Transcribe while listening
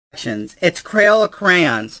It's Crayola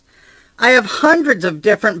crayons. I have hundreds of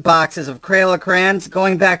different boxes of Crayola crayons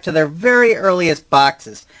going back to their very earliest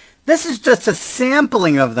boxes. This is just a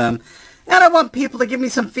sampling of them, and I want people to give me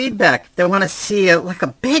some feedback. They want to see like a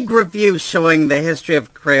big review showing the history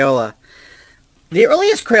of Crayola. The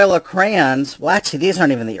earliest Crayola crayons, well actually these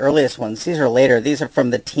aren't even the earliest ones, these are later, these are from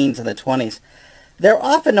the teens and the 20s. They're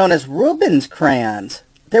often known as Rubens crayons.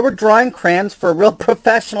 They were drawing crayons for real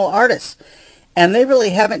professional artists. And they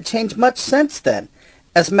really haven't changed much since then.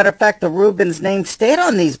 As a matter of fact, the Rubens name stayed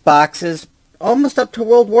on these boxes almost up to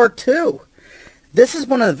World War II. This is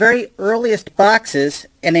one of the very earliest boxes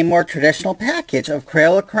in a more traditional package of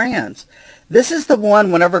Crayola crayons. This is the one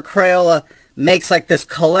whenever Crayola makes like this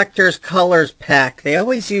collector's colors pack. They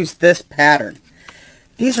always use this pattern.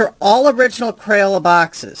 These are all original Crayola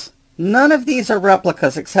boxes. None of these are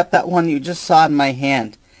replicas except that one you just saw in my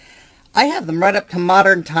hand. I have them right up to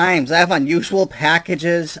modern times. I have unusual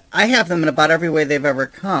packages. I have them in about every way they've ever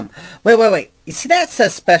come. Wait. You see that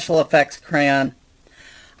says special effects crayon?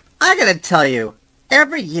 I gotta tell you,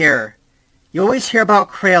 every year, you always hear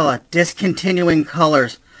about Crayola discontinuing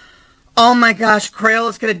colors. Oh my gosh,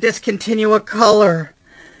 Crayola's gonna discontinue a color.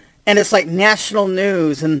 And it's like national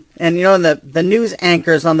news. And you know, the news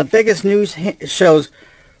anchors on the biggest news shows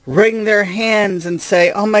wring their hands and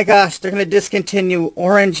say, oh my gosh, they're going to discontinue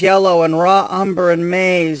orange, yellow, and raw umber and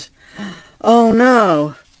maize. Oh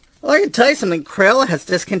no. Well, I can tell you something. Crayola has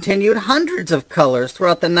discontinued hundreds of colors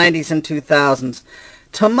throughout the 90s and 2000s.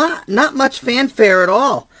 To not much fanfare at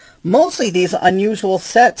all. Mostly these unusual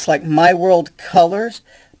sets like My World Colors,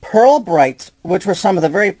 Pearl Brights, which were some of the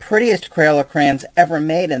very prettiest Crayola crayons ever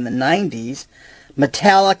made in the 90s,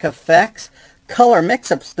 Metallic Effects, color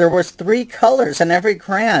mix-ups. There was 3 colors in every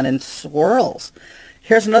crayon, and swirls.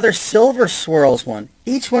 Here's another silver swirls one.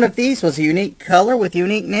 Each one of these was a unique color with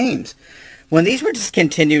unique names. When these were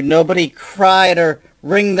discontinued, nobody cried or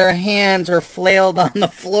wringed their hands or flailed on the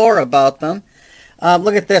floor about them.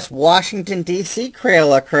 Look at this, Washington, D.C.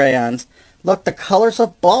 Crayola crayons. Look, the colors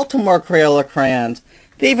of Baltimore Crayola crayons.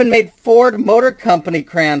 They even made Ford Motor Company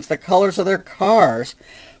crayons, the colors of their cars.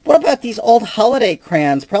 What about these old holiday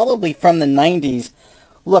crayons, probably from the 90s?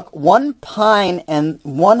 Look, one pine and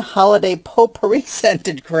one holiday potpourri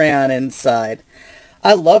scented crayon inside.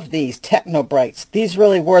 I love these Techno Brights. These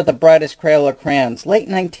really were the brightest Crayola crayons, late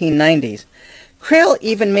 1990s. Crayola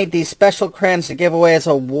even made these special crayons to give away as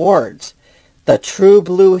awards. The True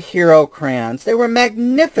Blue Hero crayons. They were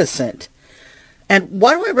magnificent. And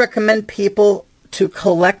why do I recommend people to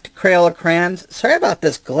collect Crayola crayons? Sorry about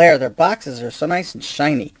this glare, their boxes are so nice and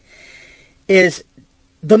shiny. Is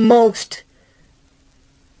the most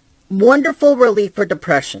wonderful relief for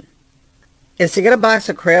depression is to get a box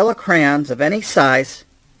of Crayola crayons of any size,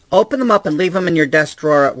 open them up and leave them in your desk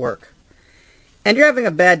drawer at work. And you're having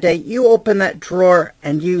a bad day, you open that drawer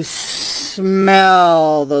and you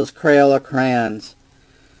smell those Crayola crayons.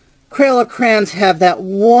 Crayola crayons have that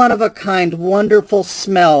one-of-a-kind, wonderful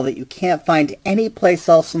smell that you can't find anyplace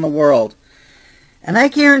else in the world. And I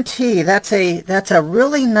guarantee that's a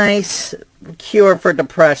really nice cure for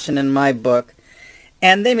depression in my book.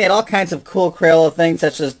 And they made all kinds of cool Crayola things,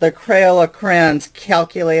 such as the Crayola Crayons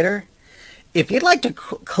Calculator. If you'd like to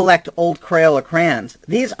collect old Crayola crayons,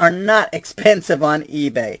 these are not expensive on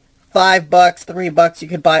eBay. $5, $3, you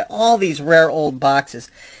could buy all these rare old boxes.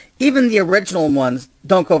 Even the original ones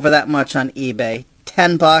don't go for that much on eBay.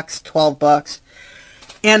 $10, $12.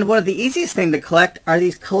 And one of the easiest things to collect are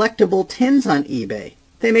these collectible tins on eBay.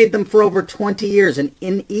 They made them for over 20 years, and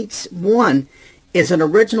in each one is an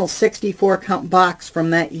original 64-count box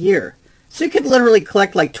from that year. So you could literally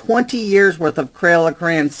collect like 20 years worth of Crayola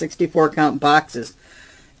Crayon 64-count boxes.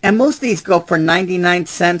 And most of these go for 99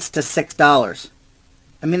 cents to $6.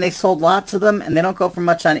 I mean, they sold lots of them, and they don't go for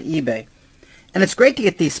much on eBay. And it's great to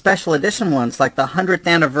get these special edition ones, like the 100th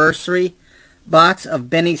anniversary box of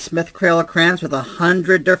Benny Smith Crayola crayons with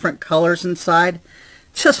 100 different colors inside.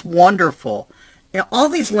 Just wonderful. You know, all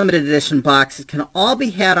these limited edition boxes can all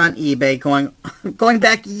be had on eBay going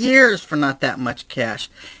back years for not that much cash.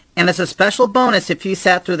 And as a special bonus, if you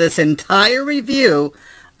sat through this entire review,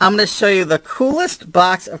 I'm going to show you the coolest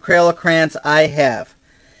box of Crayola crayons I have.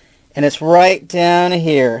 And it's right down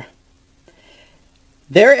here.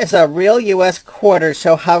 There is a real U.S. quarter to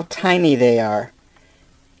show how tiny they are.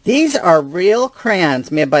 These are real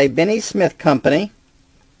crayons made by Benny Smith Company.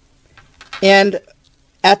 And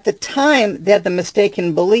at the time, they had the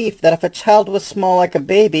mistaken belief that if a child was small like a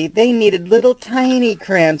baby, they needed little tiny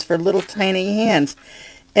crayons for little tiny hands.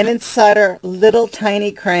 And inside are little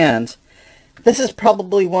tiny crayons. This is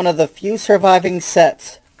probably one of the few surviving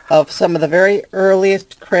sets of some of the very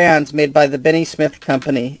earliest crayons made by the Benny Smith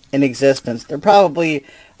Company in existence. There probably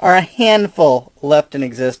are a handful left in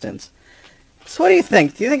existence. So what do you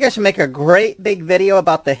think? Do you think I should make a great big video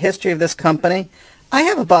about the history of this company? I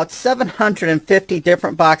have about 750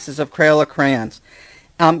 different boxes of Crayola crayons.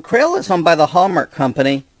 Crayola is owned by the Hallmark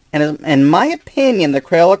Company, and in my opinion, the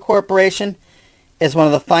Crayola Corporation is one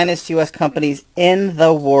of the finest U.S. companies in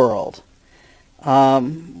the world.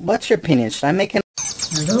 What's your opinion? Should I make an...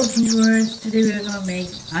 Hello viewers, today we're going to make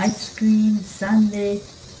ice cream sundae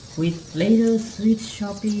with Play-Doh sweet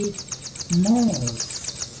shoppy molds.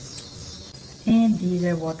 And these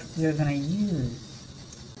are what we're going to use.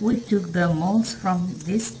 We took the molds from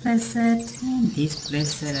this playset and this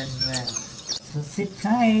playset as well. So sit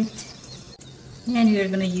tight. And we are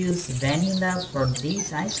going to use vanilla for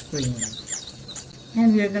this ice cream.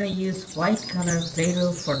 And we are going to use white color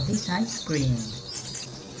Play-Doh for this ice cream.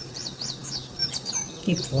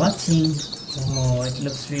 Keep watching. Oh, it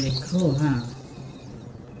looks really cool, huh?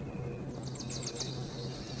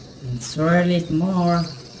 And swirl it more.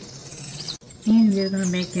 And we're going to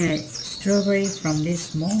make a strawberry from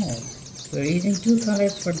this mold. We're using two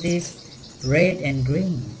colors for this, red and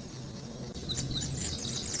green.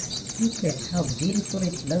 Look at how beautiful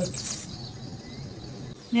it looks.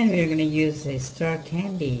 And we're going to use a star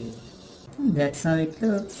candy. And that's how it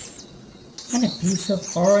looks. And a piece of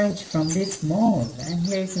orange from this mold. And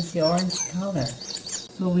here you can see orange color.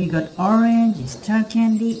 So we got orange, star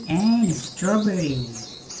candy, and strawberry.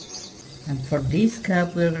 And for this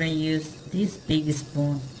cup, we're going to use this big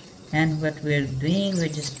spoon. And what we're doing, we're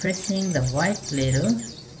just pressing the white Play-Doh.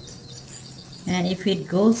 And if it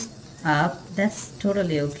goes up, that's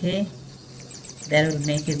totally okay. That will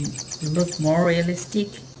make it look more realistic.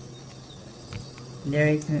 There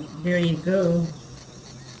you go.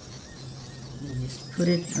 You just put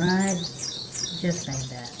it right, just like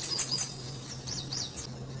that.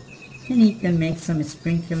 And you can make some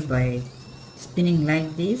sprinkle by spinning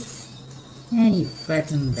like this, and you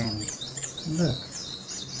flatten them. Look.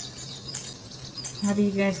 How do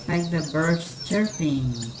you guys like the birds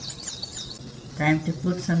chirping? Time to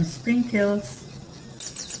put some sprinkles.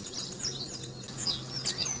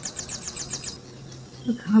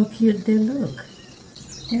 Look how cute they look.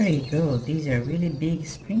 There you go. These are really big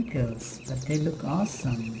sprinkles, but they look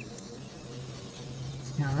awesome.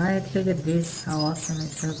 Alright, look at this, how awesome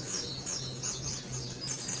it looks.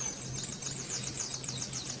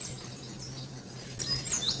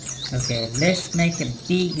 Okay, let's make a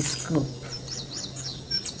big scoop.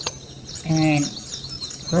 And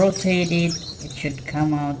rotate it, it should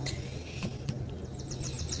come out.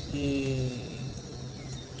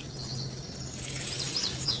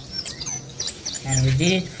 And we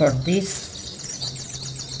did it for this.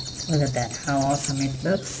 Look at that, how awesome it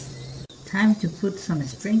looks. Time to put some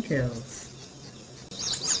sprinkles.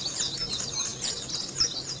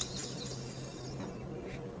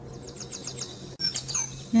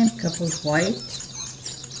 And a couple white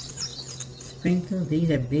sprinkles. These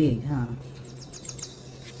are big, huh?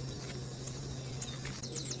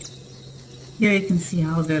 Here you can see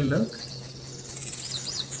how they look.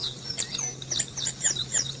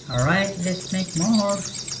 Alright, let's make more.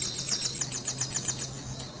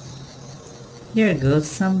 Here goes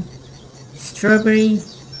some strawberry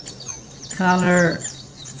color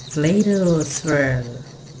Play-Doh swirl.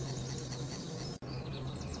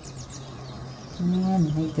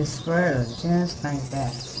 And make the swirl just like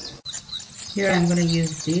that. Here I'm going to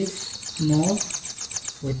use this mold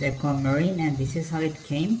with aquamarine, and this is how it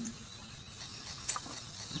came.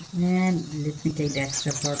 And let me take the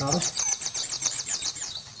extra part off.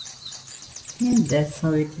 And that's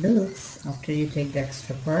how it looks after you take the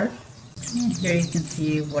extra part. And here you can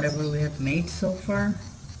see whatever we have made so far.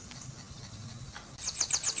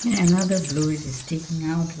 And another fluid is sticking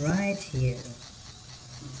out right here.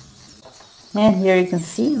 And here you can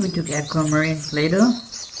see we took aquamarine Play-Doh.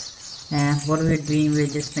 And what we're doing, we're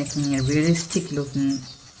just making a realistic looking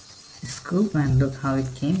scoop, and look how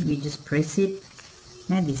it came. We just press it,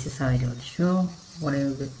 and this is how it will show. What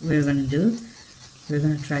we're going to do, we're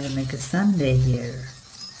going to try to make a sundae here.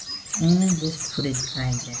 And just put it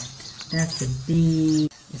like that. That's a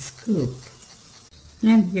big scoop.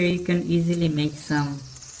 And here you can easily make some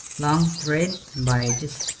long thread by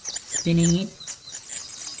just spinning it.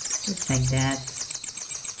 Just like that.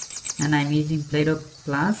 And I'm using Play-Doh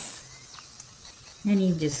Plus. And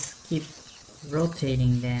you just keep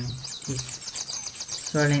rotating them. Keep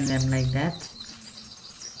swirling them like that.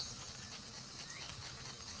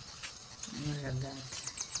 Look at that.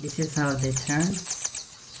 This is how they turn.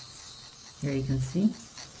 Here you can see.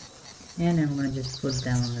 And I'm going to just put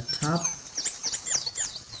them on the top.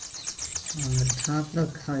 On the top,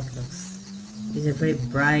 look how it looks. It's a very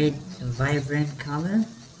bright, vibrant color.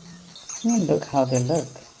 And look how they look.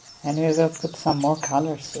 And we're going to put some more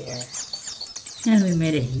colors here. And we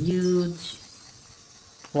made a huge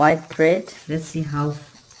White thread. let's see how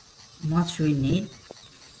much we need.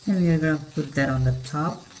 And we are going to put that on the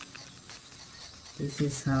top. This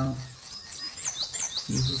is how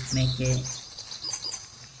you just make a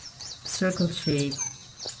circle shape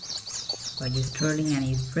by just twirling, and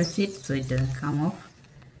you press it so it doesn't come off.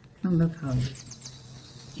 And look how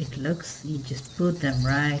it looks. You just put them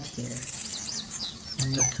right here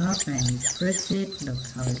on the top and you press it. Look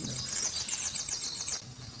how it looks.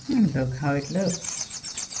 And look how it looks.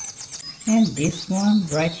 And this one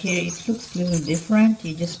right here, it looks a little different.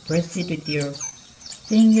 You just press it with your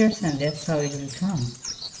fingers and that's how it will come.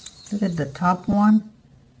 Look at the top one.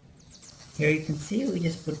 Here you can see we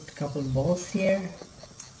just put a couple balls here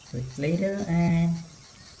with Play-Doh, and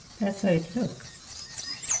that's how it looks.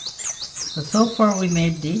 So far we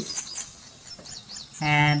made this,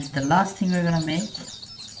 and the last thing we're gonna make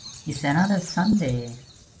is another Sundae.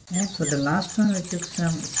 And for the last one we took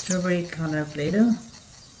some strawberry color Play-Doh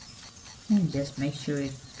and just make sure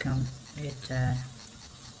it's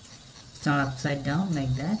not upside down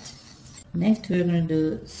like that. Next we're gonna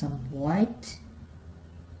do some white,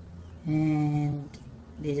 and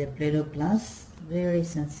these are Play-Doh Plus, very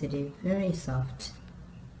sensitive, very soft.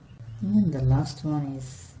 And the last one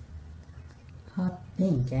is hot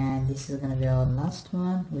pink, and this is gonna be our last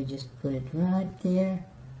one. We just put it right there.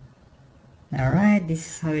 Alright, this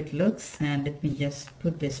is how it looks, and let me just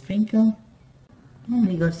put the sprinkle. And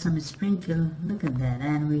we got some sprinkle, look at that,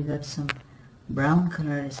 and we got some brown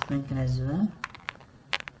color sprinkle as well.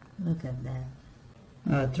 Look at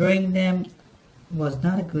that. Throwing them was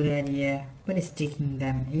not a good idea, but sticking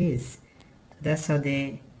them is. That's how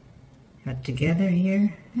they are together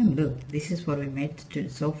here. And look, this is what we made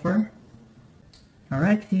so far.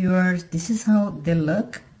 Alright viewers, this is how they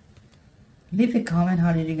look. Leave a comment,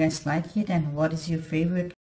 how did you guys like it, and what is your favorite